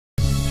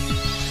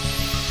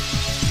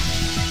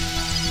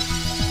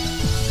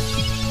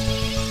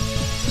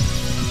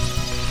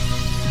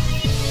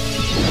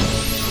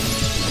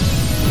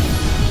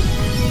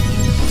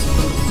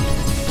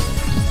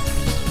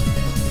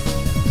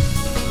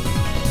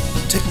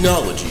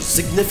Technology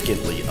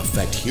significantly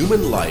affect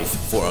human life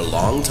for a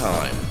long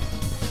time.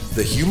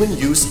 The human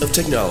use of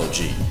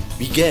technology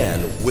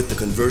began with the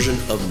conversion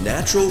of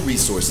natural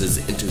resources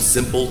into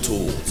simple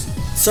tools,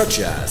 such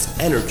as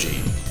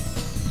energy,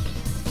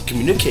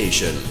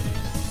 communication,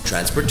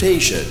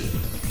 transportation,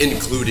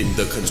 including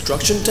the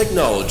construction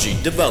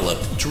technology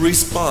developed to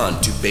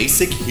respond to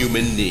basic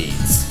human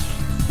needs.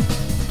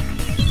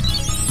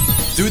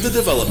 Through the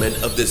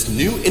development of this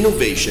new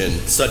innovation,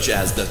 such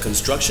as the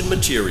construction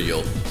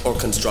material or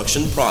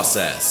construction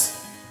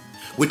process,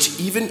 which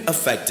even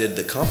affected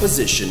the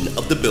composition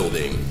of the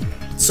building,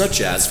 such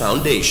as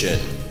foundation,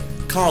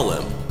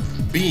 column,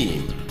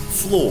 beam,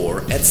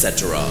 floor,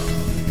 etc.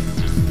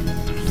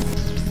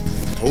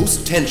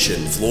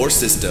 Post-tension floor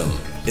system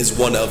is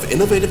one of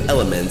innovative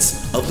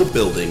elements of the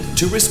building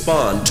to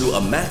respond to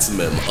a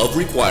maximum of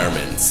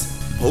requirements.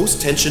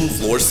 Post-tension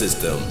floor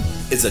system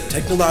is a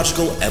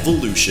technological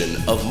evolution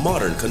of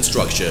modern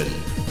construction.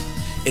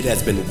 It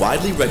has been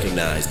widely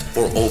recognized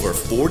for over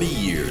 40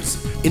 years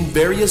in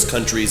various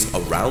countries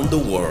around the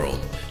world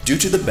due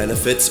to the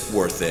benefits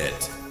worth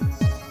it.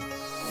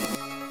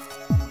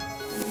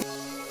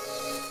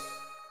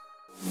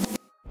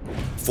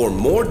 For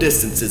more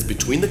distances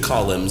between the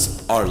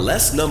columns are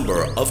less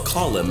number of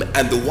column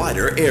and the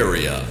wider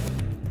area.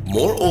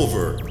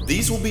 Moreover,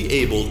 these will be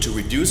able to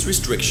reduce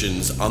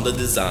restrictions on the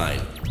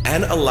design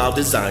and allow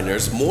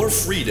designers more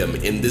freedom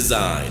in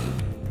design.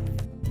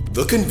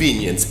 The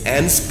convenience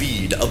and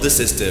speed of the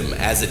system,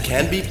 as it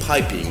can be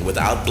piping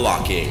without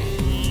blocking.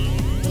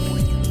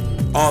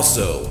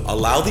 Also,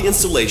 allow the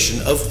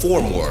installation of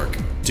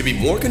formwork to be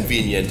more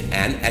convenient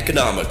and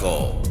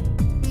economical.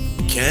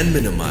 Can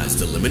minimize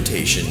the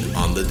limitation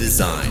on the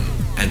design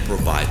and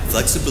provide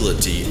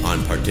flexibility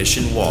on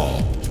partition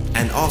wall,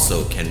 and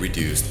also can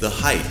reduce the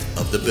height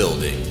of the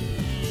building.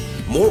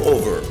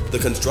 Moreover, the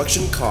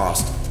construction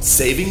cost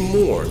saving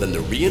more than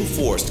the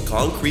reinforced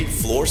concrete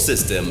floor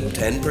system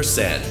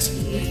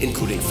 10%,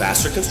 including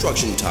faster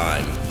construction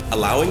time,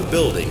 allowing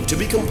building to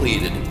be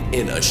completed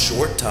in a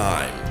short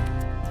time.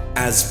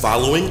 As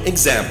following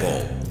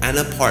example, an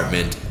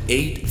apartment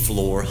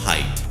 8-floor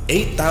height,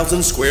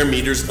 8,000 square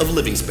meters of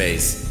living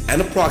space,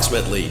 and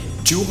approximately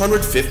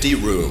 250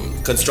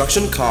 room.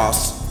 Construction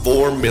costs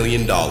 $4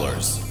 million.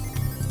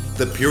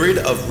 The period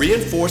of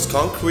reinforced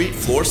concrete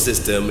floor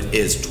system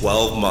is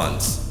 12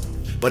 months.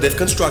 But if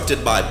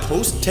constructed by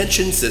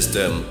post-tension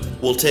system,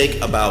 will take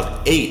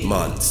about 8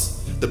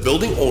 months. The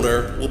building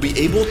owner will be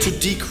able to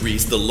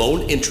decrease the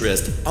loan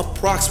interest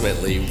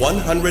approximately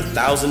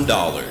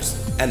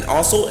 $100,000 and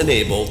also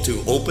enable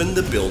to open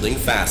the building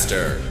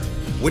faster,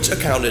 which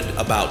accounted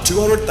about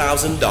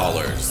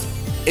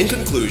 $200,000. In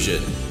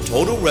conclusion,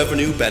 total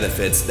revenue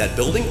benefits that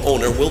building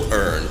owner will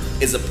earn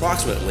is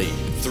approximately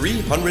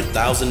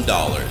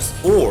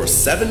 $300,000 or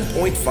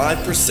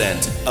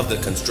 7.5% of the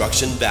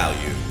construction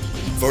value.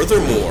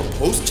 Furthermore,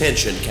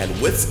 post-tension can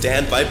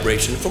withstand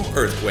vibration from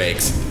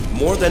earthquakes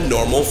more than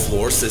normal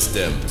floor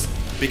systems,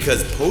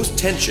 because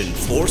post-tension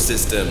floor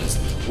systems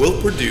will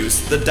produce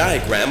the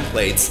diagram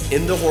plates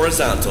in the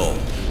horizontal,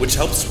 which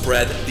help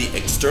spread the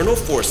external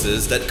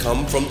forces that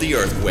come from the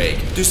earthquake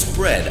to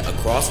spread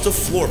across the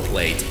floor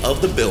plate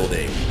of the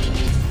building.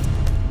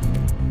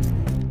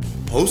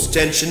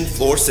 Post-tension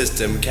floor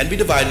system can be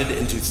divided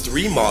into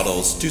 3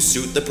 models to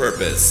suit the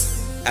purpose,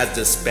 as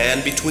the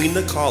span between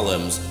the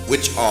columns,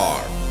 which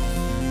are: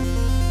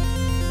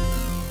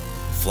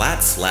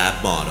 flat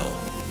slab model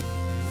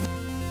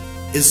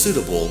is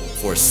suitable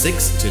for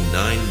 6 to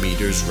 9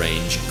 meters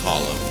range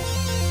column.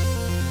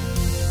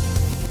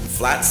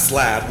 Flat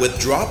slab with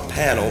drop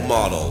panel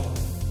model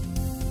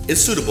is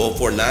suitable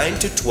for 9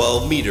 to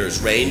 12 meters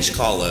range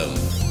column.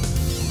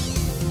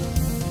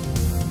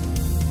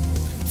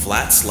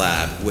 Flat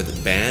slab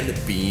with band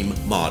beam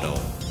model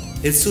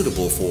is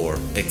suitable for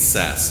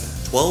excess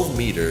 12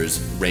 meters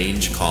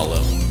range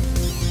column.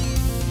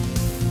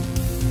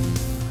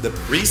 The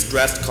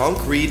pre-stressed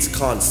concrete's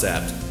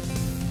concept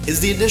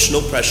is the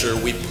additional pressure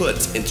we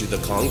put into the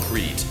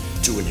concrete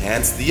to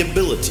enhance the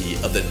ability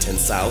of the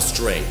tensile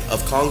strength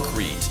of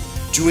concrete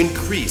to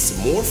increase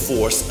more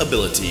force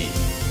ability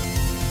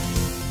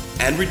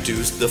and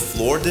reduce the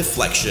floor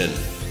deflection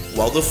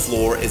while the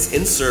floor is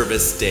in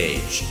service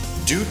stage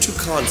due to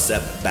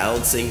concept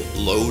balancing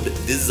load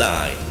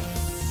design.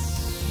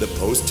 The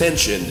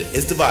post-tension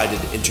is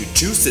divided into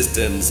 2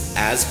 systems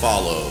as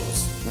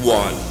follows.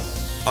 1.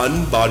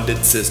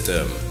 Unbonded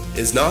system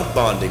is not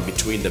bonding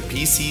between the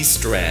PC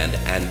strand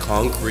and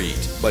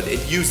concrete, but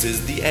it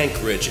uses the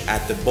anchorage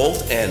at the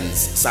both ends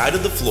side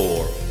of the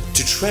floor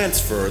to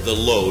transfer the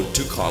load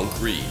to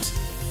concrete.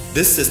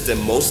 This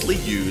system mostly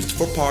used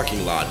for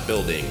parking lot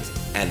buildings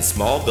and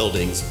small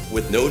buildings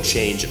with no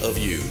change of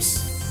use.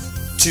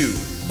 2.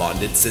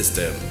 Bonded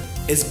system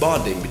is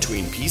bonding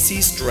between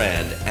PC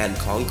strand and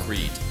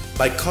concrete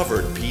by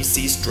covered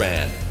PC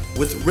strand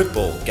with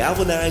ripple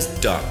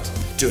galvanized duct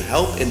to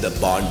help in the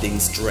bonding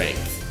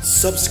strength.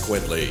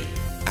 Subsequently,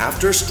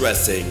 after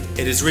stressing,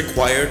 it is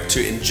required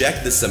to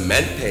inject the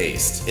cement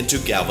paste into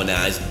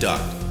galvanized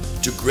duct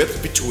to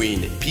grip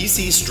between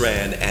PC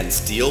strand and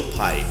steel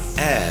pipe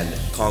and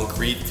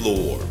concrete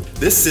floor.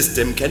 This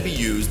system can be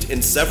used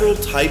in several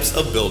types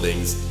of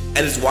buildings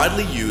and is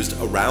widely used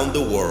around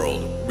the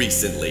world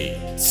recently.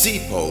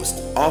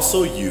 C-Post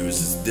also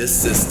uses this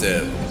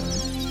system.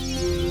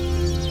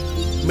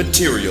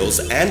 Materials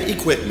and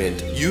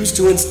equipment used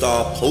to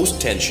install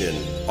post-tension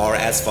are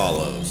as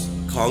follows.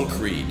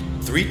 Concrete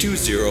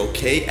 320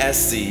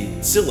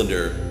 KSC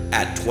cylinder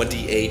at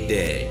 28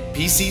 day.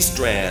 PC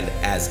strand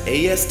as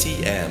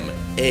ASTM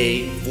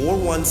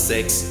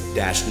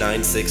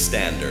A416-96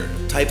 standard.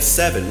 Type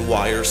 7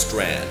 wire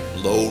strand,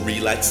 low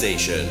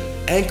relaxation.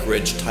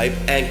 Anchorage type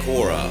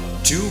Ancora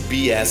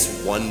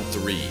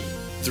 2BS13,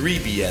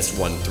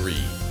 3BS13,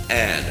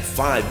 and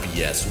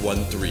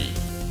 5BS13.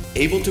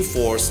 Able to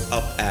force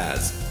up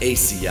as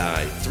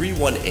ACI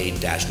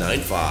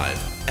 318-95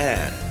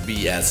 and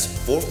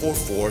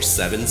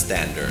BS4447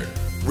 standard.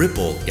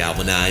 Ripple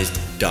galvanized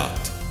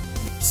duct.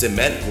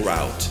 Cement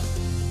grout.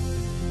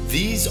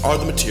 These are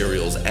the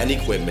materials and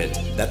equipment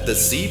that the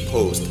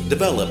C-Post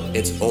developed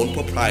its own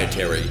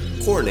proprietary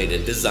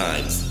coordinated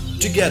designs,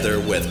 together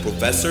with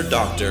Professor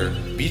Dr.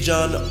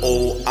 Bijan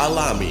O.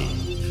 Alami,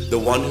 the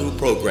one who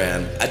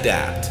programmed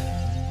ADAPT.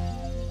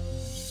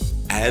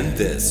 And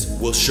this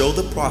will show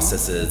the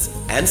processes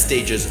and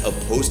stages of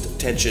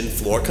post-tension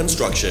floor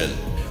construction,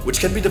 which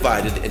can be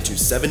divided into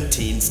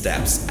 17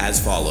 steps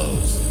as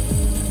follows.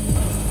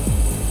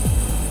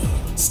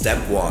 Step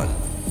 1.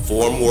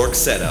 Formwork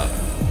setup.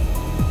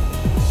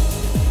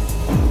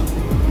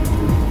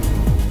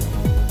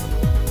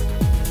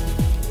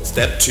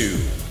 Step 2.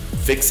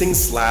 Fixing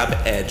slab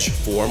edge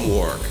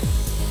formwork.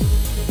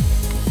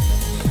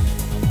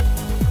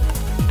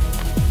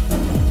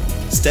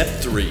 Step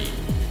 3.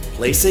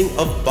 Placing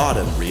of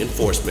bottom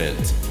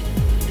reinforcement.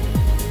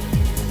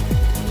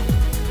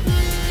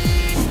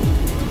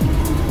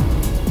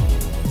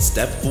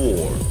 Step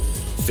 4.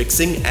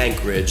 Fixing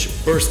anchorage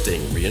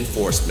bursting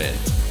reinforcement.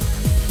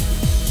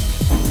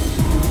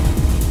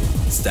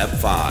 Step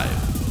 5.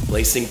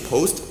 Placing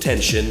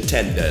post-tension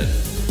tendon.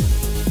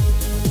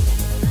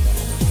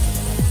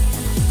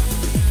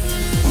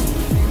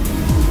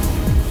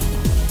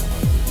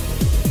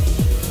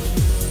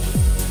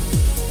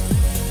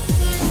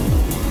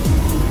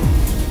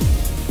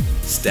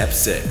 Step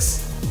 6.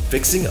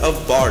 Fixing of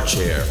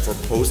Barchair for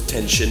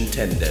post-tension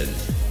tendon.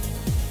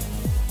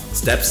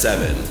 Step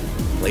 7.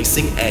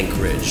 Placing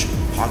anchorage,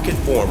 pocket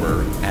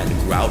former, and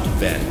grout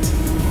vent.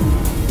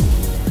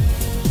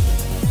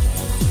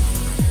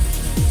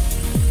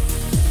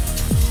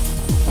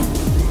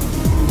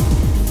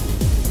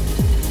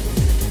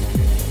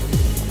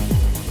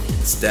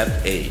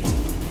 Step 8.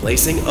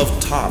 Placing of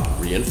top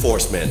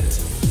reinforcement.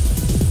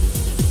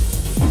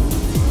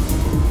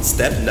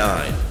 Step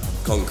 9.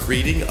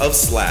 Concreting of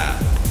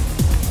slab.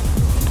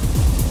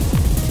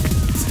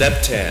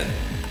 Step 10.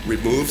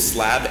 Remove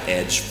slab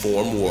edge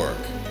formwork.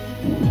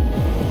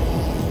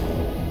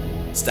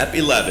 Step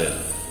 11.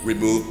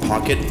 Remove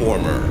pocket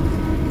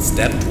former.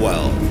 Step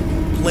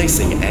 12.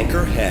 Placing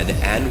anchor head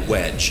and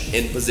wedge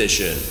in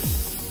position.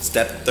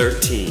 Step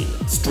 13.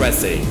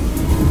 Stressing.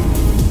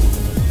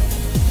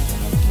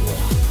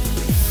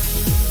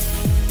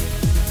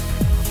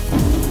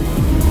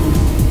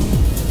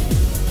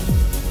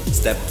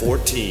 Step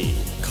 14.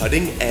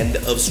 Cutting end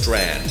of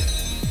strand.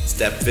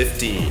 Step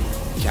 15.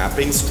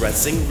 Capping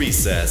stressing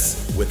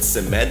recess with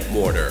cement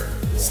mortar.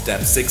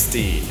 Step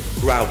 16.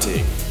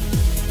 Grouting.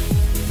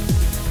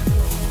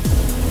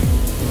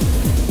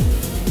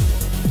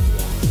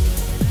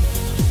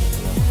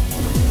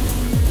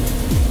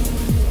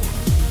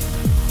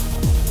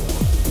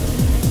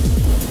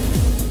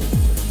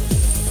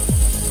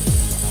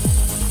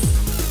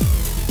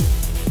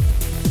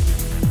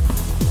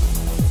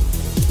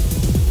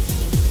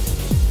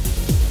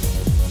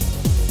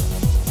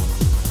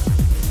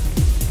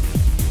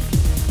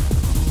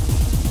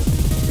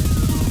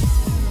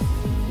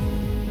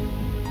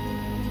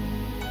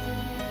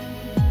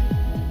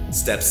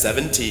 Step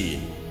 17.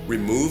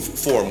 Remove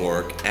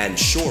formwork and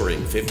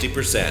shoring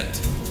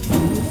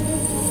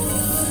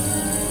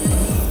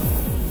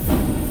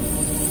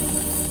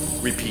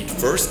 50%. Repeat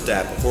first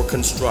step for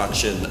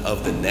construction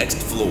of the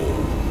next floor.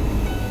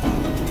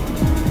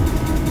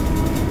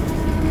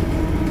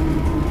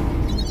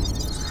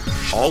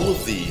 All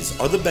of these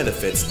are the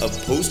benefits of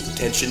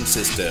post-tension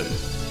system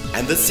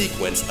and the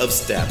sequence of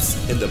steps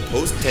in the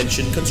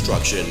post-tension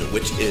construction,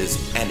 which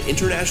is an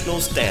international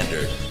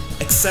standard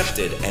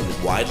accepted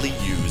and widely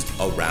used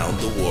around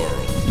the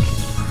world.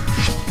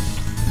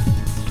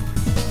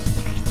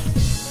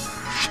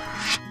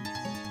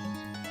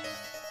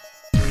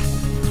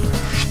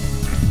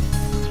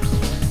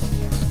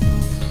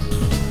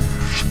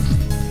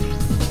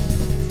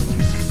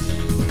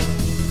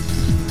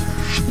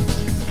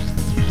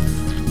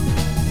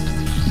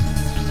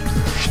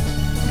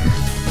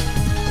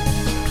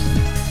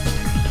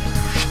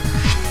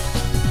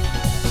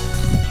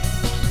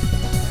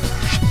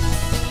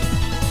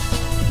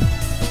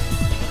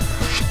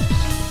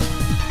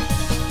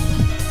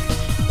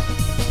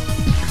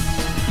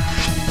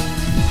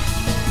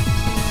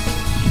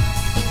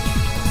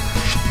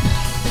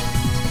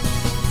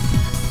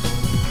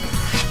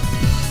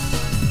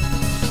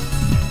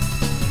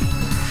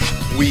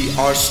 we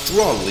are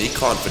strongly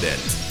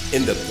confident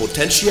in the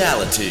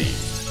potentiality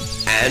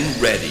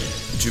and ready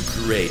to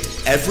create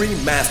every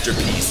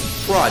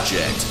masterpiece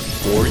project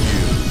for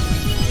you.